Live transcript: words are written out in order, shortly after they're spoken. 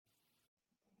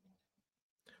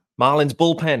Marlins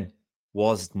bullpen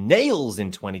was nails in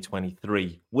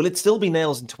 2023. Will it still be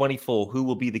nails in 24? Who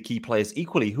will be the key players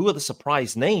equally? Who are the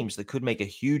surprise names that could make a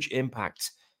huge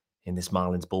impact in this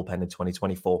Marlins bullpen in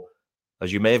 2024?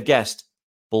 As you may have guessed,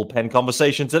 bullpen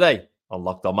conversation today on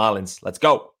Locked On Marlins. Let's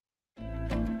go.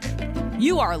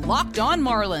 You are Locked On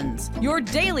Marlins, your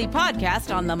daily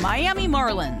podcast on the Miami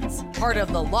Marlins, part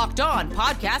of the Locked On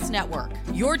Podcast Network,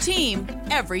 your team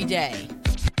every day.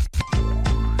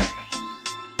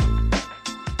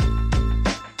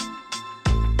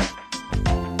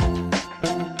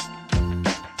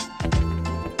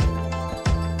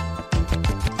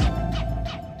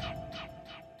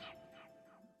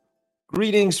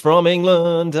 Greetings from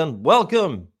England and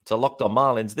welcome to Locked On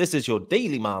Marlins. This is your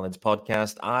daily Marlins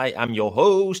podcast. I am your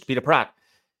host, Peter Pratt.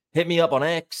 Hit me up on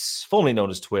X, formerly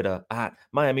known as Twitter, at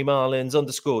Miami Marlins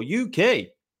 _UK.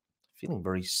 Feeling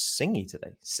very singy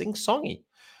today, sing-songy.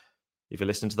 If you're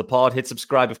listening to the pod, hit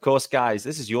subscribe, of course, guys.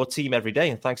 This is your team every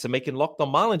day, and thanks for making Locked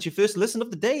On Marlins your first listen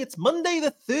of the day. It's Monday,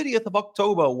 the 30th of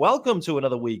October. Welcome to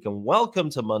another week, and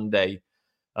welcome to Monday.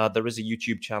 There is a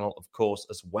YouTube channel, of course,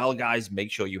 as well, guys.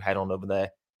 Make sure you head on over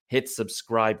there. Hit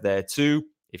subscribe there, too.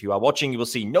 If you are watching, you will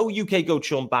see no UK GOAT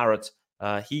Sean Barrett.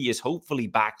 He is hopefully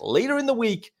back later in the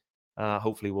week.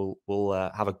 Hopefully, we'll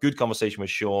have a good conversation with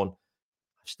Sean.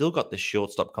 I've still got this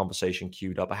shortstop conversation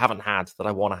queued up. I haven't had that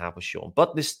I want to have with Sean.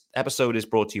 But this episode is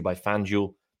brought to you by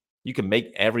FanDuel. You can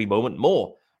make every moment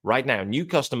more. Right now, new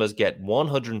customers get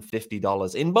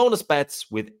 $150 in bonus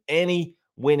bets with any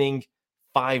winning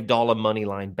 $5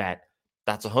 moneyline bet.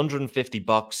 That's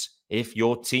 $150 if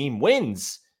your team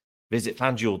wins. Visit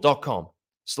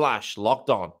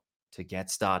FanDuel.com/lockedon to get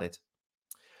started.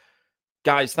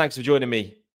 Guys, thanks for joining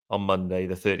me on Monday,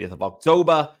 the 30th of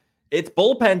October. It's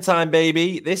bullpen time,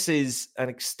 baby. This is an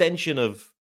extension of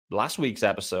last week's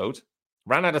episode.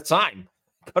 Ran out of time.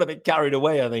 Got a bit carried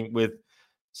away, I think, with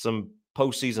some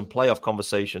postseason playoff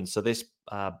conversations. So this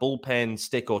bullpen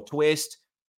stick or twist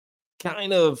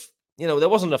kind of, there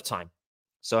wasn't enough time.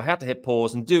 So I had to hit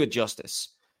pause and do it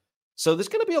justice. So there's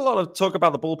going to be a lot of talk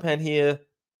about the bullpen here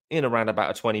in around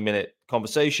about a 20-minute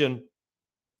conversation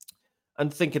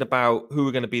and thinking about who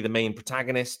are going to be the main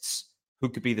protagonists, who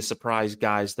could be the surprise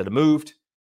guys that are moved,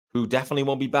 who definitely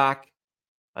won't be back,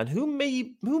 and who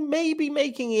may be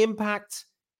making impact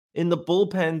in the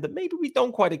bullpen that maybe we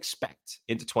don't quite expect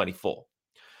into 24.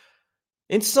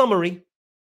 In summary,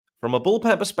 from a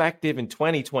bullpen perspective in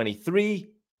 2023,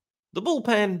 the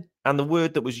bullpen, and the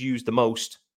word that was used the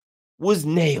most, was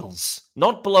nails.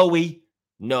 Not blowy.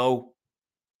 No,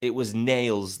 it was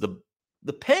nails. The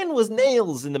pen was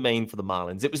nails in the main for the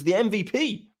Marlins. It was the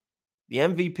MVP. The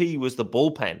MVP was the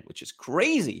bullpen, which is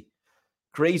crazy.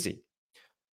 Crazy.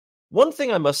 One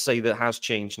thing I must say that has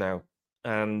changed now,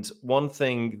 and one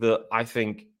thing that I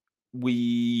think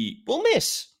we will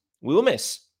miss.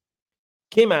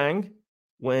 Kim Ang,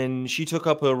 when she took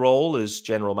up her role as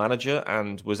general manager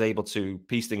and was able to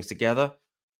piece things together,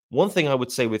 one thing I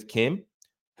would say with Kim,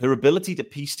 her ability to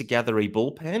piece together a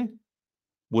bullpen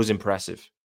was impressive.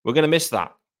 We're going to miss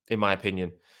that, in my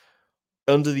opinion.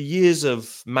 Under the years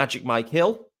of Magic Mike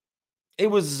Hill, it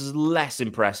was less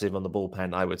impressive on the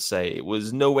bullpen, I would say. It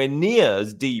was nowhere near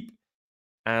as deep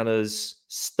and as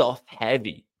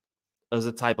stuff-heavy as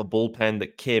the type of bullpen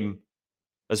that Kim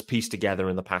has pieced together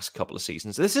in the past couple of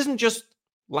seasons. This isn't just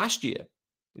last year,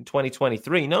 in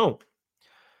 2023, no.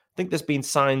 I think there's been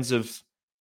signs of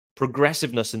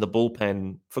progressiveness in the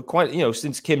bullpen for quite,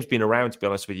 since Kim's been around, to be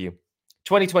honest with you.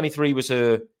 2023 was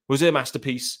her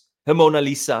masterpiece, her Mona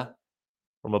Lisa,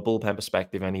 from a bullpen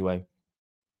perspective anyway.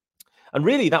 And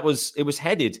really, it was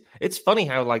headed. It's funny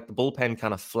how the bullpen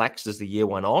kind of flexed as the year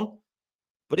went on,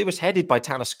 but it was headed by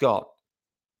Tanner Scott.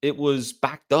 It was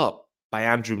backed up by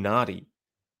Andrew Nardi.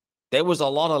 There was a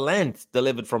lot of length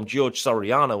delivered from George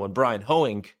Soriano and Brian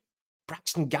Hoeing.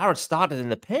 Braxton Garrett started in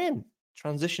the pen,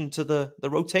 transitioned to the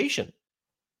rotation.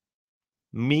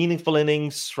 Meaningful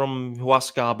innings from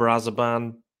Huascar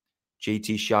Brazaban.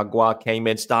 JT Chagua came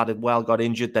in, started well, got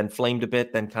injured, then flamed a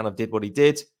bit, then kind of did what he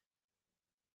did.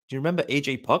 Do you remember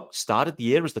AJ Puck started the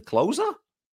year as the closer?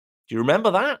 Do you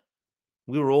remember that?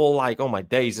 We were all like, oh my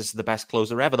days, this is the best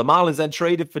closer ever. The Marlins then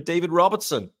traded for David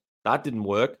Robertson. That didn't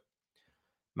work.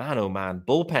 Man, oh man,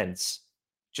 bullpens.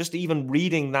 Just even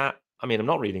reading that. I mean, I'm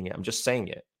not reading it. I'm just saying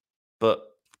it. But,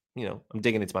 I'm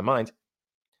digging into my mind.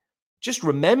 Just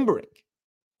remembering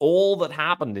all that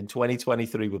happened in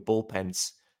 2023 with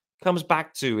bullpens comes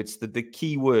back to, it's the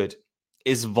key word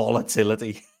is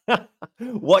volatility.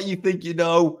 What you think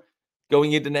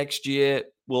going into next year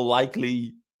will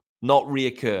likely not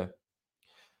reoccur.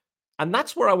 And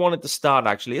that's where I wanted to start,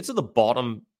 actually. It's at the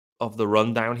bottom of the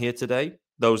rundown here today.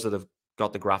 those that have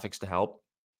got the graphics to help.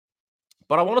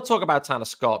 But I want to talk about Tanner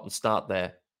Scott and start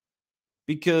there,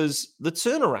 because the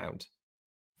turnaround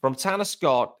from Tanner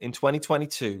Scott in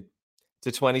 2022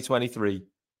 to 2023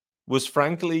 was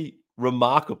frankly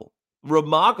remarkable.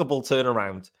 Remarkable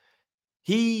turnaround.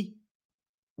 He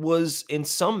was, in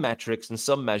some metrics and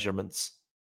some measurements,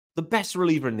 the best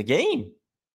reliever in the game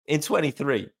in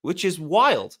 23, which is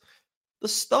wild. The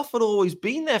stuff had always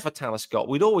been there for Tanner Scott.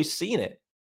 We'd always seen it.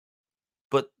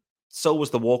 But so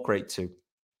was the walk rate too.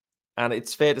 And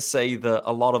it's fair to say that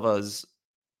a lot of us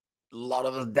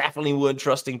definitely weren't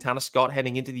trusting Tanner Scott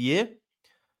heading into the year.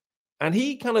 And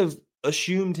he kind of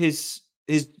assumed his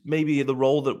maybe the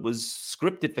role that was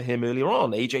scripted for him earlier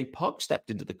on. AJ Puk stepped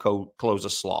into the closer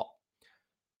slot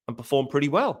and performed pretty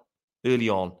well early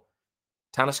on.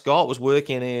 Tanner Scott was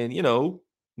working in,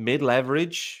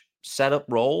 mid-leverage, setup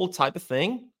role type of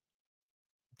thing.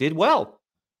 Did well.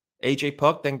 AJ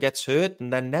Puk then gets hurt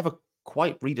and then never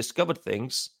quite rediscovered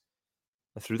things.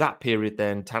 And through that period,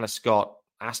 then Tanner Scott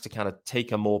asked to kind of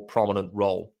take a more prominent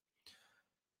role.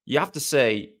 You have to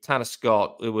say, Tanner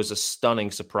Scott, it was a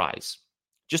stunning surprise.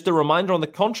 Just a reminder on the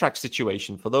contract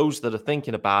situation for those that are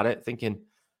thinking about it, thinking,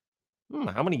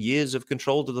 how many years of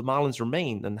control do the Marlins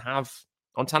remain and have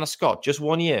on Tanner Scott? Just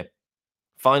 1 year.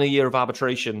 Final year of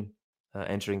arbitration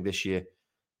entering this year.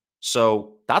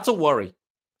 So that's a worry.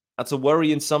 That's a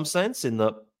worry in some sense, in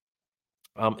that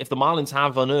if the Marlins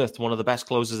have unearthed one of the best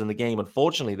closers in the game,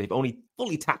 unfortunately, they've only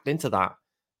fully tapped into that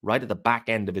right at the back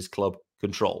end of his club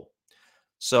control.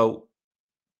 So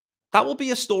that will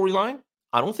be a storyline.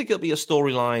 I don't think it'll be a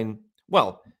storyline.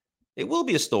 Well, it will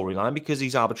be a storyline because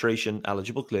he's arbitration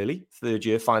eligible, clearly. Third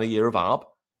year, final year of ARB.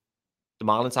 The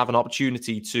Marlins have an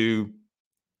opportunity to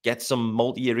get some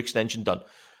multi-year extension done.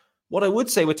 What I would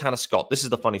say with Tanner Scott, this is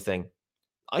the funny thing.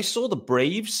 I saw the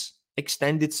Braves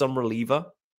extended some reliever,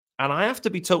 and I have to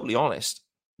be totally honest.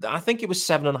 I think it was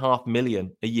 $7.5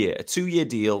 million a year, a 2-year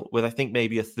deal with, I think,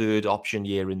 maybe a third option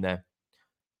year in there.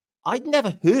 I'd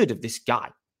never heard of this guy.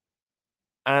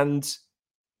 And,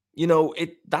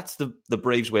 that's the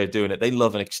Braves way of doing it. They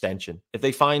love an extension. If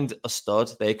they find a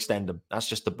stud, they extend them. That's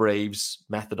just the Braves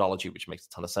methodology, which makes a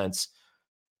ton of sense.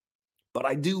 But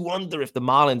I do wonder if the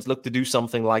Marlins look to do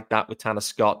something like that with Tanner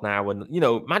Scott now. And,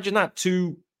 imagine that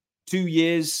 2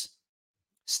 years,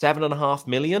 $7.5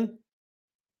 million.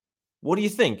 What do you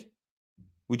think?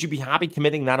 Would you be happy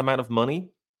committing that amount of money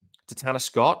to Tanner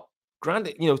Scott?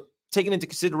 Granted, taking into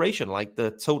consideration, like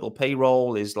the total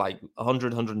payroll is like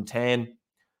 100, 110.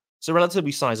 It's a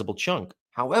relatively sizable chunk.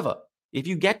 However, if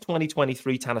you get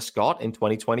 2023 Tanner Scott in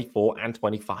 2024 and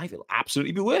 25, it'll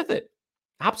absolutely be worth it.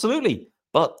 Absolutely.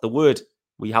 But the word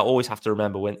we always have to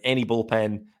remember when any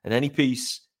bullpen and any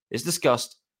piece is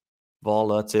discussed,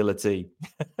 volatility.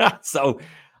 So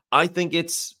I think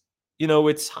it's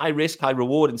high risk, high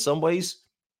reward in some ways.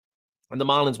 And the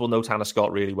Marlins will know Tanner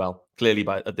Scott really well, clearly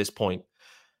at this point.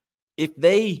 If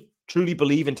they truly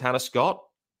believe in Tanner Scott,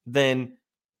 then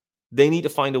they need to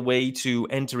find a way to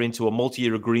enter into a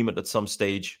multi-year agreement at some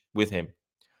stage with him.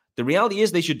 The reality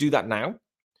is they should do that now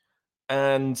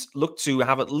and look to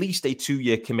have at least a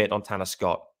 2-year commit on Tanner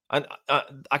Scott. And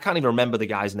I can't even remember the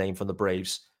guy's name from the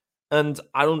Braves. And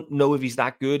I don't know if he's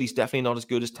that good. He's definitely not as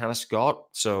good as Tanner Scott.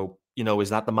 So, is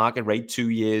that the market rate 2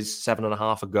 years,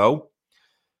 7.5 ago?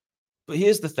 But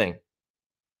here's the thing.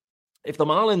 If the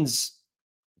Marlins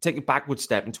take a backward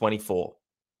step in 24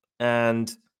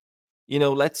 and,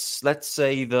 let's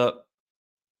say that,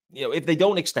 if they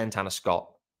don't extend Tanner Scott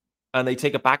and they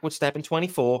take a backward step in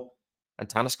 24 and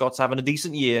Tanner Scott's having a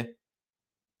decent year,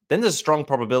 then there's a strong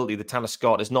probability that Tanner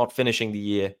Scott is not finishing the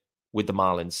year with the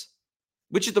Marlins,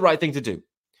 which is the right thing to do.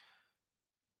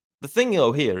 The thing,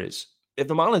 here is if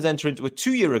the Marlins enter into a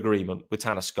 2-year agreement with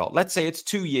Tanner Scott, let's say it's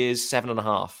 2 years,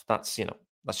 7.5. That's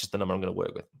just the number I'm going to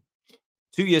work with.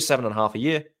 2 years, 7.5 a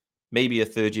year, maybe a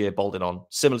third year bolted on,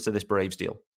 similar to this Braves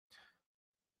deal.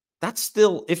 That's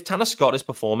still, if Tanner Scott is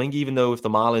performing, even though if the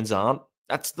Marlins aren't,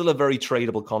 that's still a very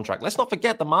tradable contract. Let's not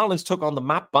forget the Marlins took on the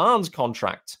Matt Barnes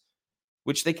contract,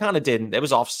 which they kind of didn't. There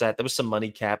was offset. There was some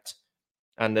money kept,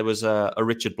 and there was a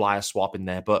Richard Blyer swap in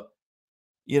there. But,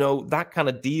 that kind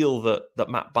of deal that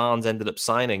Matt Barnes ended up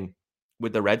signing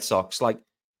with the Red Sox, like,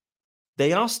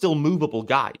 they are still movable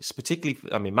guys,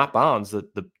 particularly, Matt Barnes,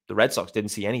 the Red Sox didn't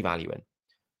see any value in.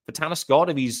 For Tanner Scott,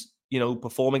 if he's,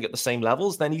 performing at the same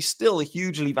levels, then he's still a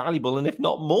hugely valuable and if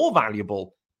not more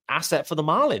valuable asset for the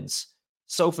Marlins.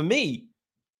 So for me,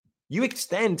 you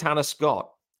extend Tanner Scott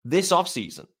this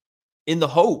offseason in the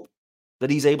hope that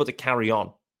he's able to carry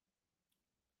on.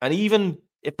 And even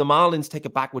if the Marlins take a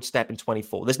backward step in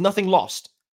 24, there's nothing lost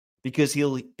because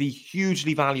he'll be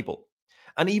hugely valuable.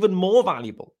 and even more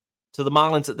valuable to the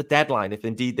Marlins at the deadline if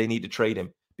indeed they need to trade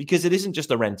him, because it isn't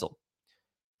just a rental.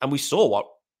 And we saw what,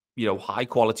 high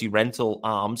quality rental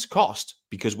arms cost,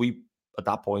 because we, at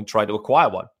that point, tried to acquire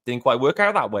one. Didn't quite work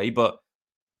out that way, but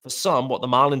for some, what the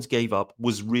Marlins gave up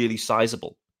was really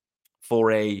sizable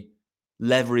for a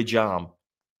leverage arm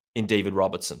in David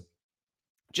Robertson.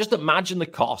 Just imagine the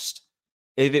cost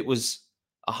if it was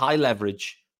a high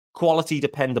leverage, quality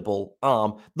dependable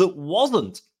arm that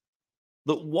wasn't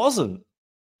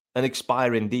an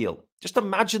expiring deal. Just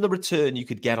imagine the return you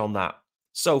could get on that.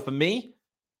 So for me,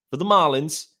 for the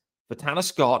Marlins, for Tanner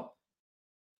Scott,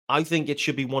 I think it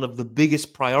should be one of the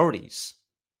biggest priorities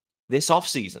this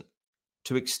offseason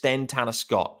to extend Tanner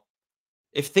Scott.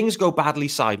 If things go badly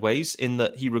sideways in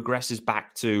that he regresses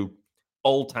back to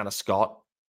old Tanner Scott,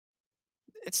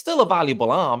 it's still a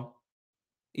valuable arm.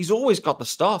 He's always got the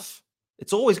stuff.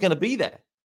 It's always going to be there.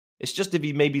 It's just if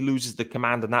he maybe loses the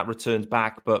command and that returns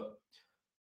back. But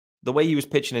the way he was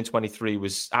pitching in 23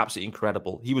 was absolutely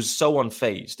incredible. He was so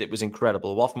unfazed. It was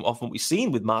incredible. Often what we've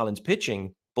seen with Marlins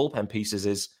pitching bullpen pieces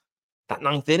is that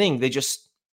ninth inning, they just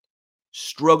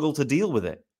struggle to deal with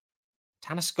it.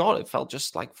 Tanner Scott, it felt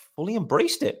just like fully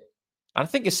embraced it. And I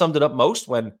think it summed it up most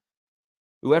when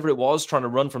whoever it was trying to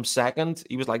run from second,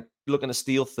 he was like looking to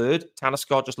steal third. Tanner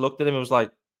Scott just looked at him and was like,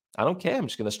 I don't care. I'm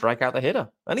just going to strike out the hitter.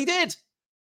 And he did.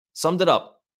 Summed it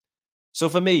up. So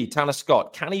for me, Tanner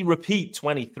Scott, can he repeat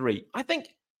 23? I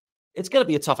think it's going to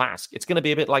be a tough ask. It's going to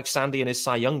be a bit like Sandy in his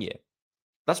Cy Young year.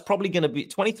 That's probably going to be,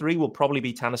 23 will probably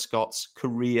be Tanner Scott's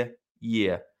career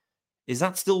year. Is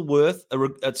that still worth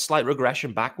a slight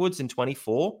regression backwards in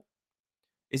 24?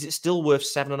 Is it still worth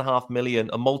 $7.5 million,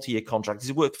 a multi-year contract? Is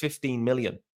it worth $15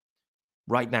 million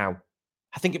right now?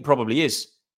 I think it probably is,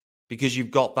 because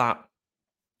you've got that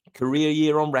career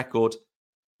year on record,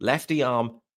 lefty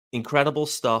arm, incredible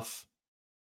stuff.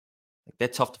 They're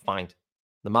tough to find.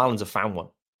 The Marlins have found one.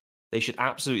 They should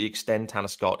absolutely extend Tanner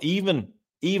Scott, even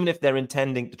if they're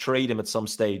intending to trade him at some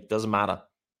stage. Doesn't matter.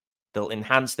 They'll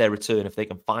enhance their return if they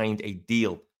can find a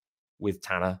deal with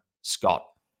Tanner Scott.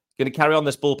 Going to carry on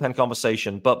this bullpen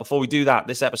conversation, but before we do that,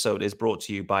 this episode is brought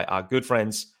to you by our good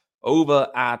friends over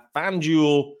at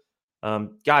FanDuel.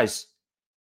 Guys,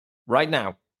 right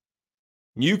now,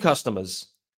 new customers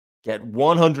get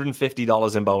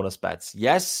 $150 in bonus bets.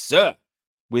 Yes, sir.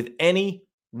 With any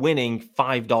winning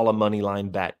 $5 moneyline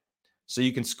bet. So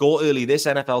you can score early this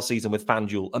NFL season with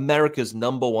FanDuel, America's #1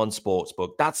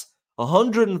 sportsbook. That's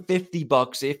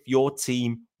 $150 if your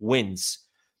team wins.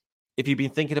 If you've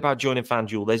been thinking about joining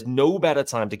FanDuel, there's no better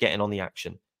time to get in on the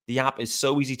action. The app is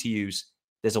so easy to use.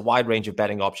 There's a wide range of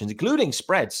betting options, including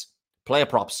spreads, player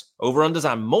props, over-unders,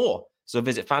 and more. So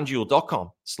visit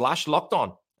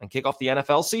FanDuel.com/lockedon and kick off the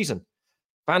NFL season.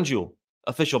 FanDuel,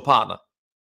 official partner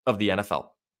of the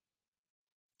NFL.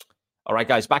 All right,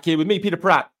 guys, back here with me, Peter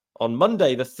Pratt. On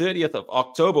Monday, the 30th of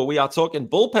October, we are talking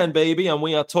bullpen, baby, and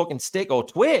we are talking stick or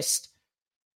twist.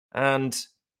 And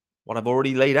what I've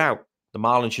already laid out, the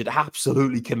Marlins should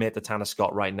absolutely commit to Tanner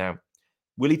Scott right now.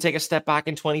 Will he take a step back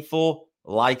in 24?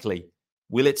 Likely.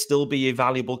 Will it still be a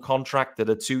valuable contract at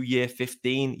a 2-year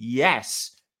 15?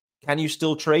 Yes. Can you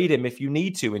still trade him if you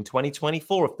need to in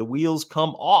 2024 if the wheels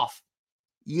come off?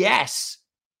 Yes.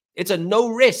 It's a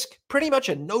no-risk, pretty much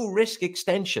a no-risk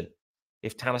extension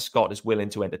if Tanner Scott is willing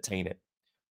to entertain it.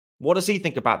 What does he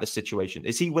think about this situation?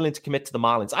 Is he willing to commit to the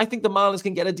Marlins? I think the Marlins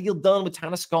can get a deal done with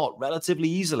Tanner Scott relatively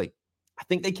easily. I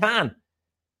think they can.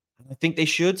 I think they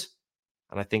should.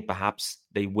 And I think perhaps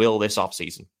they will this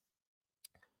offseason.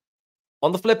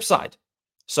 On the flip side,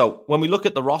 so when we look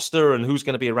at the roster and who's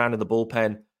going to be around in the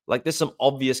bullpen, like there's some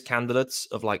obvious candidates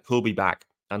of like who'll be back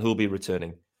and who'll be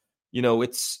returning.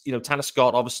 It's Tanner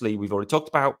Scott, obviously, we've already talked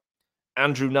about.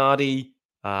 Andrew Nardi,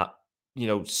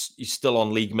 he's still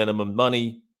on league minimum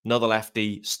money. Another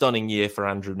lefty, stunning year for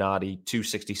Andrew Nardi,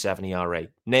 2.67 ERA.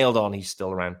 Nailed on, he's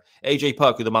still around. AJ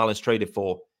Puk, who the Marlins traded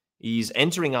for, he's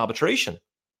entering arbitration,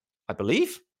 I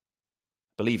believe.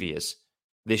 He is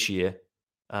this year.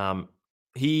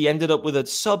 He ended up with a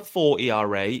sub-4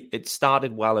 ERA. It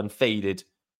started well and faded.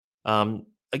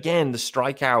 Again, the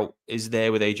strikeout is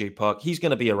there with AJ Puk. He's going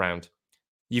to be around.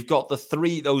 You've got those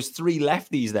three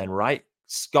lefties then, right?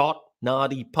 Scott,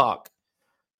 Nardi, Puk.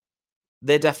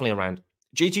 They're definitely around.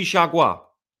 JT Chargois,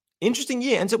 interesting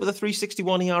year, ends up with a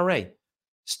 3.61 ERA.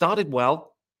 Started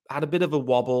well, had a bit of a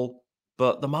wobble,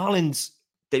 but the Marlins,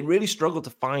 they really struggled to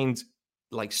find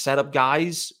like setup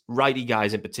guys, righty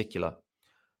guys in particular.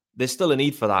 There's still a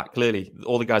need for that, clearly.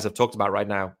 All the guys I've talked about right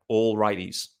now, all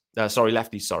lefties,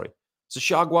 sorry. So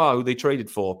Chargois, who they traded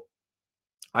for,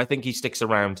 I think he sticks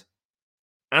around.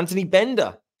 Anthony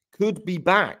Bender could be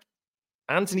back.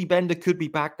 Anthony Bender could be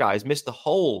back, guys. Missed the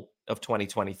whole of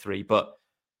 2023, but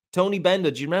Tony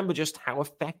Bender, do you remember just how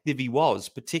effective he was,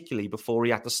 particularly before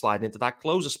he had to slide into that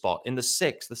closer spot in the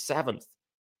 6th, the 7th,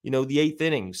 the 8th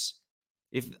innings?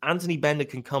 If Anthony Bender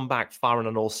can come back firing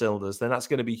on all cylinders, then that's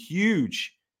going to be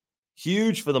huge,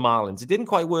 huge for the Marlins. It didn't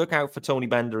quite work out for Tony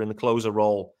Bender in the closer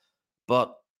role,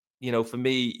 but, for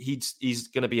me, he's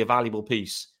going to be a valuable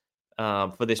piece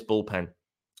for this bullpen.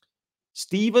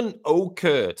 Stephen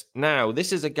Okert. Now,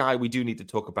 this is a guy we do need to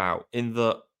talk about and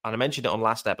I mentioned it in the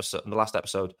last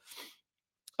episode.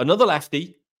 Another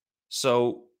lefty.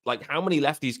 So, how many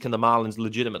lefties can the Marlins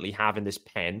legitimately have in this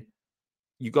pen?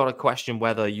 You got to question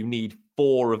whether you need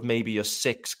 4 of maybe a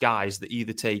 6 guys that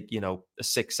either take, a 6th,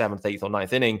 7th, 8th, or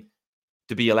 9th inning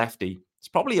to be a lefty. It's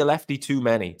probably a lefty too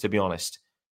many, to be honest.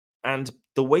 And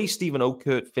the way Stephen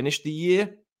Okert finished the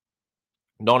year,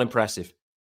 not impressive.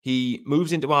 He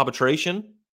moves into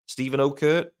arbitration, Stephen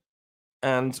Okert,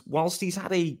 and whilst he's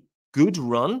had a good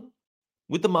run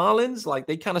with the Marlins,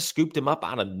 they kind of scooped him up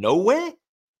out of nowhere,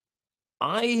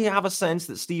 I have a sense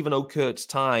that Stephen Okert's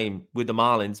time with the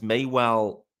Marlins may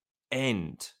well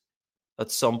end at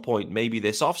some point, maybe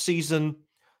this offseason,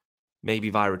 maybe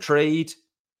via a trade.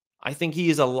 I think he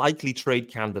is a likely trade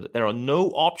candidate. There are no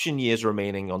option years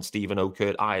remaining on Stephen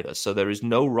Okert either, so there is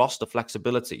no roster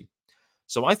flexibility.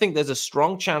 So I think there's a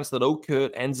strong chance that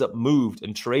Okert ends up moved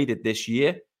and traded this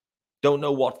year. Don't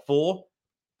know what for,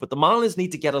 but the Marlins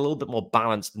need to get a little bit more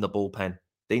balanced in the bullpen.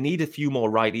 They need a few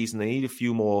more righties, and they need a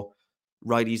few more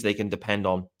righties they can depend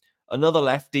on. Another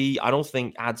lefty, I don't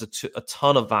think adds a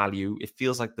ton of value. It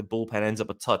feels like the bullpen ends up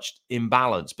a touch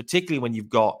imbalanced, particularly when you've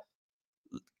got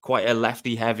quite a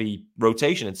lefty-heavy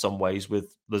rotation in some ways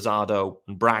with Luzardo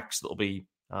and Brax. That'll be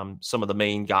some of the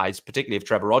main guys, particularly if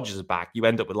Trevor Rogers is back. You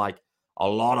end up with a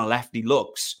lot of lefty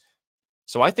looks.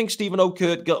 So I think Stephen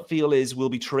Okert, gut feel will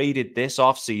be traded this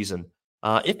offseason,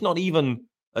 if not even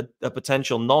a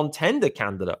potential non-tender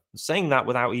candidate. I'm saying that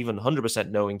without even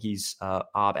 100% knowing he's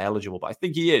ARB eligible, but I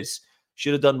think he is.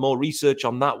 Should have done more research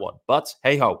on that one. But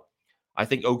hey-ho, I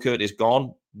think Okert is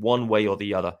gone one way or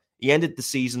the other. He ended the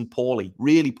season poorly,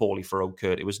 really poorly for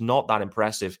Okert. It was not that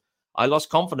impressive. I lost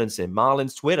confidence in him.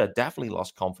 Marlins Twitter definitely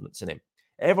lost confidence in him.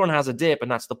 Everyone has a dip, and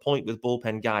that's the point with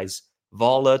bullpen guys.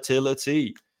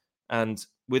 Volatility. And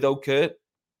with Okert,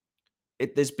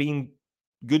 there's been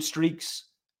good streaks,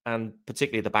 and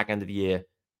particularly at the back end of the year,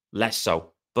 less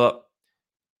so. But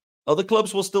other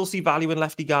clubs will still see value in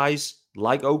lefty guys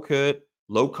like Okert,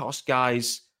 low-cost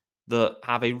guys that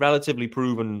have a relatively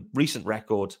proven recent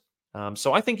record.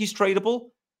 So I think he's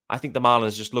tradable. I think the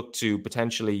Marlins just look to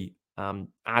potentially add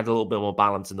a little bit more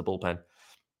balance in the bullpen.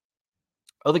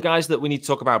 Other guys that we need to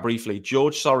talk about briefly,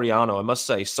 George Soriano. I must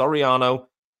say, Soriano,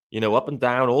 up and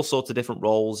down, all sorts of different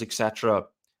roles, etc.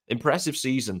 Impressive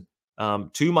season.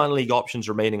 2 minor league options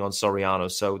remaining on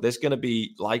Soriano. So there's going to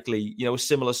be likely, a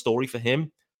similar story for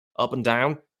him, up and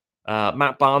down.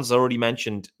 Matt Barnes already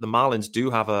mentioned the Marlins do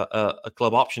have a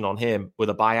club option on him with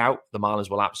a buyout. The Marlins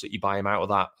will absolutely buy him out of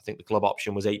that. I think the club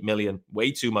option was $8 million,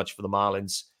 way too much for the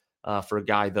Marlins for a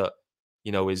guy that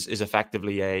is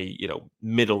effectively a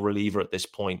middle reliever at this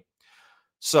point.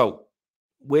 So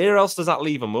where else does that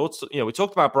leave him? Well, we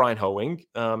talked about Brian Hoeing.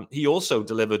 He also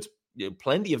delivered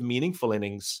plenty of meaningful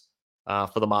innings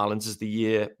for the Marlins as the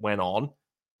year went on.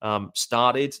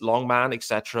 Started long man,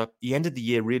 etc. He ended the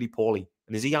year really poorly.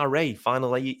 And his ERA,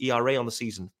 final ERA on the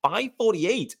season,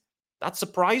 5.48. That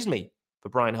surprised me for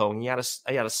Brian Hoeing. He had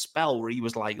a spell where he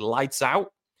was lights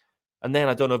out. And then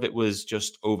I don't know if it was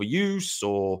just overuse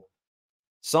or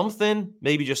something,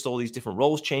 maybe just all these different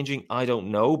roles changing. I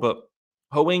don't know. But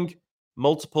Hoeing,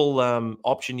 multiple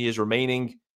option years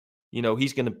remaining.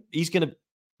 He's gonna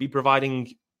be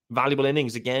providing valuable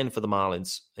innings again for the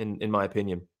Marlins, in my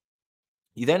opinion.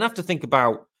 You then have to think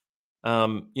about,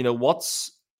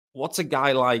 what's a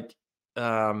guy like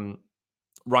Ryan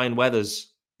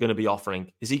Weathers going to be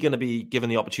offering? Is he going to be given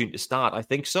the opportunity to start? I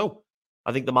think so.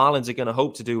 I think the Marlins are going to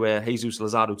hope to do a Jesus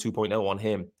Luzardo 2.0 on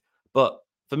him. But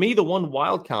for me, the one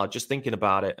wild card, just thinking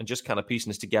about it and just kind of piecing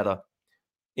this together,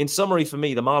 in summary, for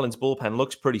me, the Marlins bullpen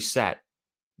looks pretty set.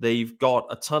 They've got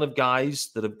a ton of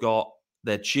guys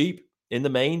they're cheap in the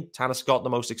main. Tanner Scott, the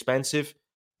most expensive.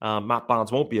 Matt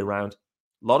Barnes won't be around.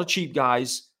 A lot of cheap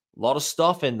guys, a lot of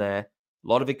stuff in there, a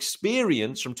lot of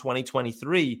experience from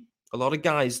 2023, a lot of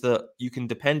guys that you can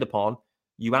depend upon.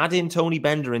 You add in Tony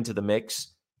Bender into the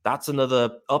mix, that's another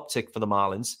uptick for the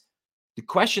Marlins. The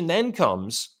question then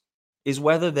comes is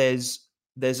whether there's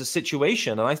a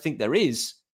situation, and I think there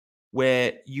is,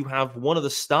 where you have one of the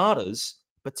starters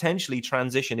potentially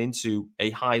transition into a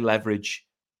high leverage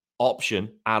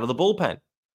option out of the bullpen.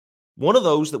 One of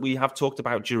those that we have talked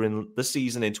about during the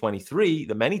season in 23,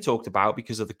 that many talked about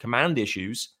because of the command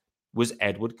issues, was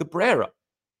Edward Cabrera.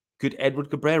 Could Edward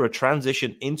Cabrera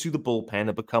transition into the bullpen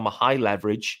and become a high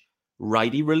leverage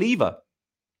righty reliever?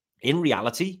 In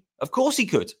reality, of course he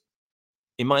could.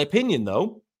 In my opinion,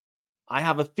 though, I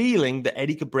have a feeling that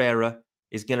Eddie Cabrera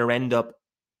is going to end up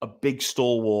a big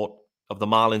stalwart of the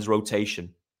Marlins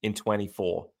rotation in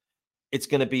 24. It's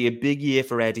going to be a big year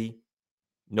for Eddie.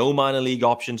 No minor league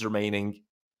options remaining.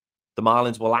 The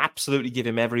Marlins will absolutely give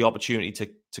him every opportunity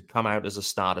to come out as a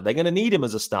starter. They're going to need him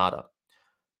as a starter.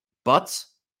 But,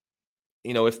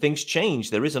 you know, if things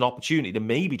change, there is an opportunity to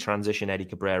maybe transition Eddie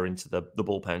Cabrera into the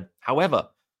bullpen. However,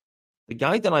 the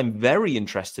guy that I'm very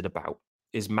interested about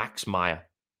is Max Meyer.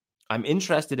 I'm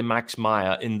interested in Max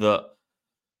Meyer in the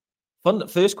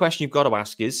first question you've got to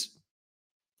ask is,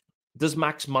 does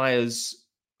Max Meyer's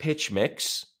pitch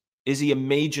mix, is he a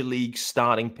major league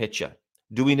starting pitcher?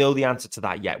 Do we know the answer to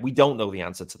that yet? We don't know the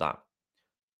answer to that.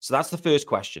 So that's the first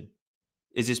question.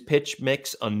 Is his pitch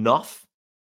mix enough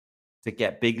to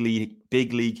get big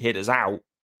league hitters out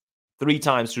 3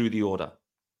 times through the order?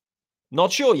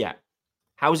 Not sure yet.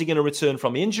 How is he going to return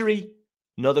from injury?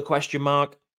 Another question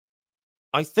mark.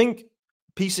 I think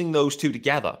piecing those two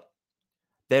together,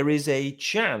 there is a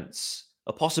chance,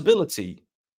 a possibility,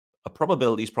 a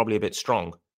probability is probably a bit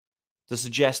strong, to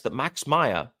suggest that Max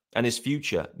Meyer and his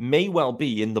future may well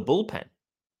be in the bullpen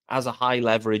as a high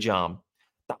leverage arm.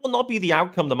 That will not be the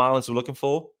outcome the Marlins are looking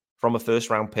for from a first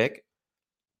round pick.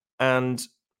 And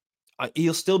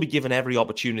he'll still be given every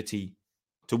opportunity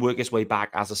to work his way back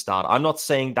as a starter. I'm not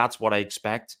saying that's what I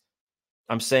expect.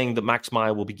 I'm saying that Max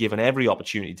Meyer will be given every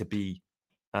opportunity to be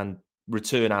and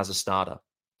return as a starter.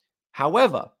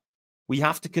 However, we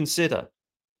have to consider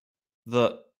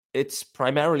that it's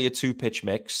primarily a 2-pitch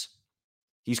mix.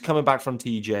 He's coming back from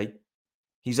TJ.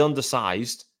 He's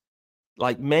undersized.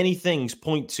 Like, many things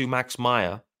point to Max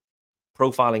Meyer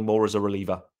profiling more as a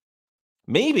reliever.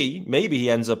 Maybe he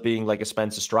ends up being like a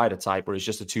Spencer Strider type where it's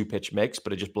just a 2-pitch mix,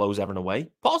 but it just blows everyone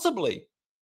away. Possibly.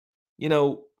 You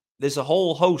know, there's a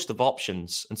whole host of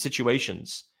options and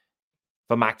situations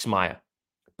for Max Meyer.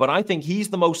 But I think he's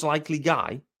the most likely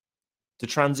guy to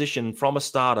transition from a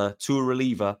starter to a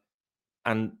reliever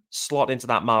and slot into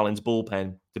that Marlins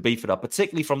bullpen to beef it up,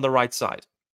 particularly from the right side.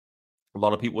 A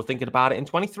lot of people were thinking about it in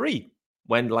 23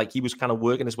 when, like, he was kind of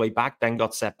working his way back, then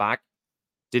got set back,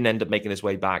 didn't end up making his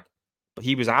way back. But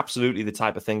he was absolutely the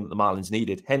type of thing that the Marlins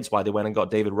needed, hence why they went and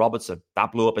got David Robertson.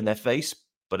 That blew up in their face,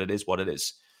 but it is what it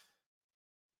is.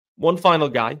 One final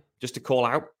guy, just to call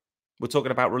out. We're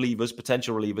talking about relievers,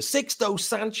 potential relievers. Sixto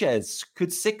Sanchez. Could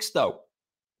Sixto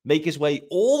make his way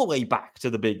all the way back to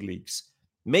the big leagues?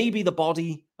 Maybe the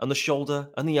body and the shoulder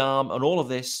and the arm and all of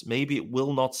this, maybe it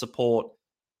will not support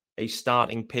a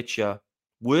starting pitcher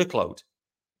workload.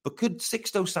 But could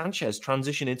Sixto Sanchez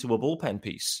transition into a bullpen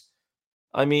piece?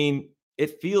 I mean,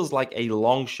 it feels like a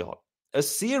long shot, a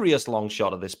serious long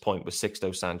shot at this point with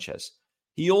Sixto Sanchez.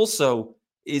 He also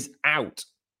is out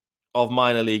of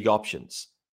minor league options.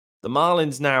 The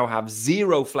Marlins now have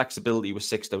zero flexibility with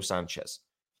Sixto Sanchez.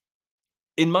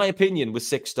 In my opinion, with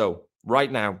Sixto,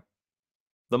 right now,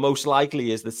 the most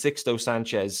likely is that Sixto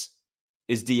Sanchez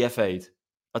is DFA'd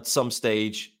at some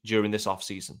stage during this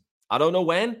offseason. I don't know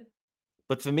when,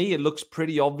 but for me, it looks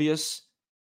pretty obvious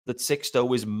that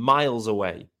Sixto is miles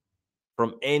away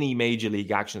from any major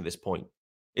league action at this point.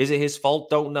 Is it his fault?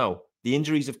 Don't know. The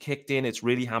injuries have kicked in. It's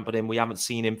really hampered him. We haven't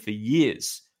seen him for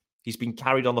years. He's been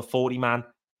carried on the 40-man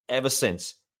ever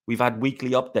since. We've had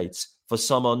weekly updates for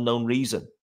some unknown reason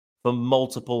for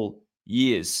multiple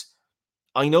years.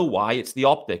 I know why. It's the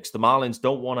optics. The Marlins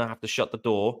don't want to have to shut the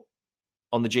door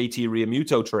on the JT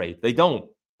Realmuto trade. They don't.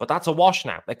 But that's a wash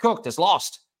now. They're cooked. It's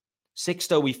lost.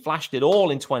 Sixto, we flashed it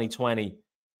all in 2020.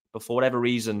 But for whatever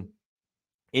reason,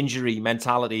 injury,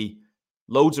 mentality,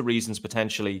 loads of reasons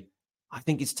potentially, I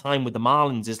think his time with the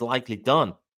Marlins is likely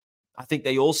done. I think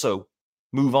they also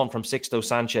move on from Sixto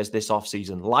Sanchez this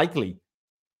offseason, likely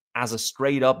as a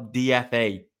straight-up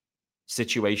DFA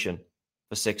situation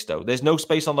for Sixto. There's no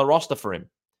space on the roster for him.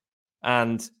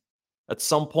 And at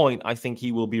some point, I think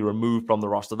he will be removed from the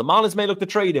roster. The Marlins may look to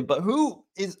trade him, but who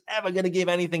is ever going to give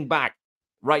anything back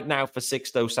right now for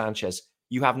Sixto Sanchez?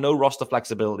 You have no roster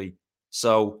flexibility.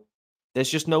 So there's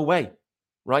just no way.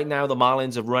 Right now, the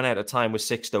Marlins have run out of time with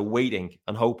Sixto waiting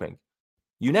and hoping.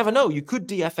 You never know. You could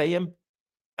DFA him,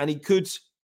 and he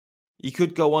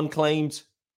could go unclaimed,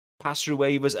 pass through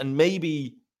waivers, and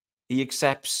maybe he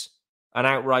accepts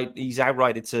he's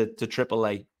outrighted to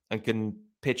AAA and can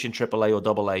pitch in AAA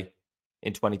or AA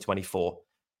in 2024.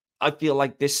 I feel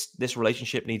like this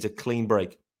relationship needs a clean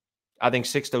break. I think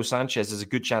Sixto Sanchez is a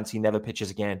good chance he never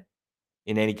pitches again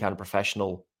in any kind of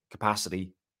professional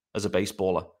capacity as a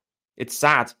baseballer. It's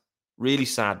sad, really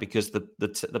sad, because the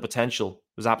potential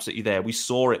was absolutely there. We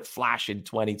saw it flash in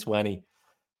 2020,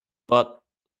 but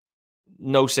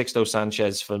no Sixto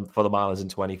Sanchez for the Marlins in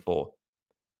 24.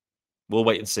 We'll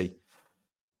wait and see.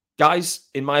 Guys,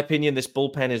 in my opinion, this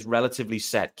bullpen is relatively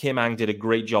set. Kim Ang did a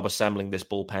great job assembling this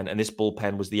bullpen, and this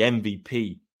bullpen was the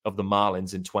MVP of the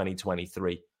Marlins in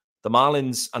 2023. The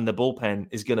Marlins and the bullpen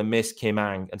is going to miss Kim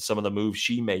Ang and some of the moves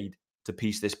she made to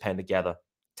piece this pen together.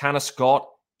 Tanner Scott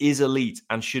is elite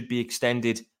and should be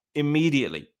extended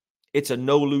immediately. It's a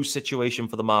no-lose situation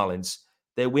for the Marlins.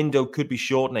 Their window could be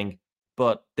shortening,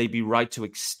 but they'd be right to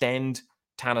extend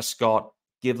Tanner Scott,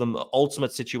 give them the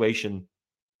ultimate situation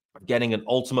of getting an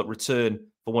ultimate return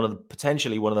for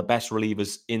potentially one of the best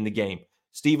relievers in the game.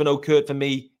 Stephen Okert, for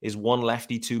me, is one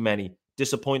lefty too many.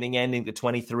 Disappointing ending to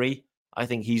 23. I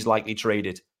think he's likely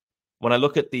traded. When I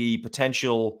look at the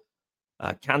potential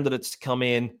candidates to come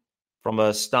in from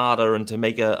a starter and to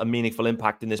make a meaningful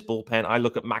impact in this bullpen, I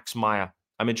look at Max Meyer.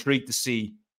 I'm intrigued to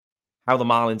see how the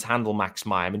Marlins handle Max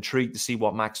Meyer. I'm intrigued to see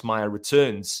what Max Meyer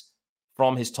returns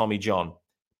from his Tommy John.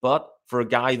 But for a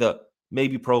guy that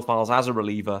maybe profiles as a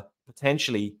reliever,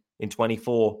 potentially in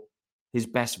 24, his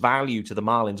best value to the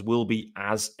Marlins will be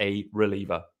as a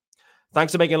reliever.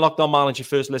 Thanks for making Locked On Marlins your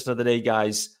first listen of the day,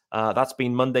 guys. That's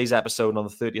been Monday's episode on the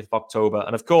 30th of October.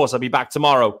 And of course, I'll be back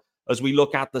tomorrow as we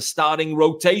look at the starting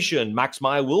rotation. Max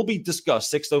Meyer will be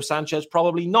discussed. Sixto Sanchez,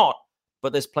 probably not.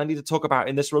 But there's plenty to talk about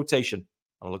in this rotation.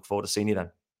 I look forward to seeing you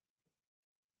then.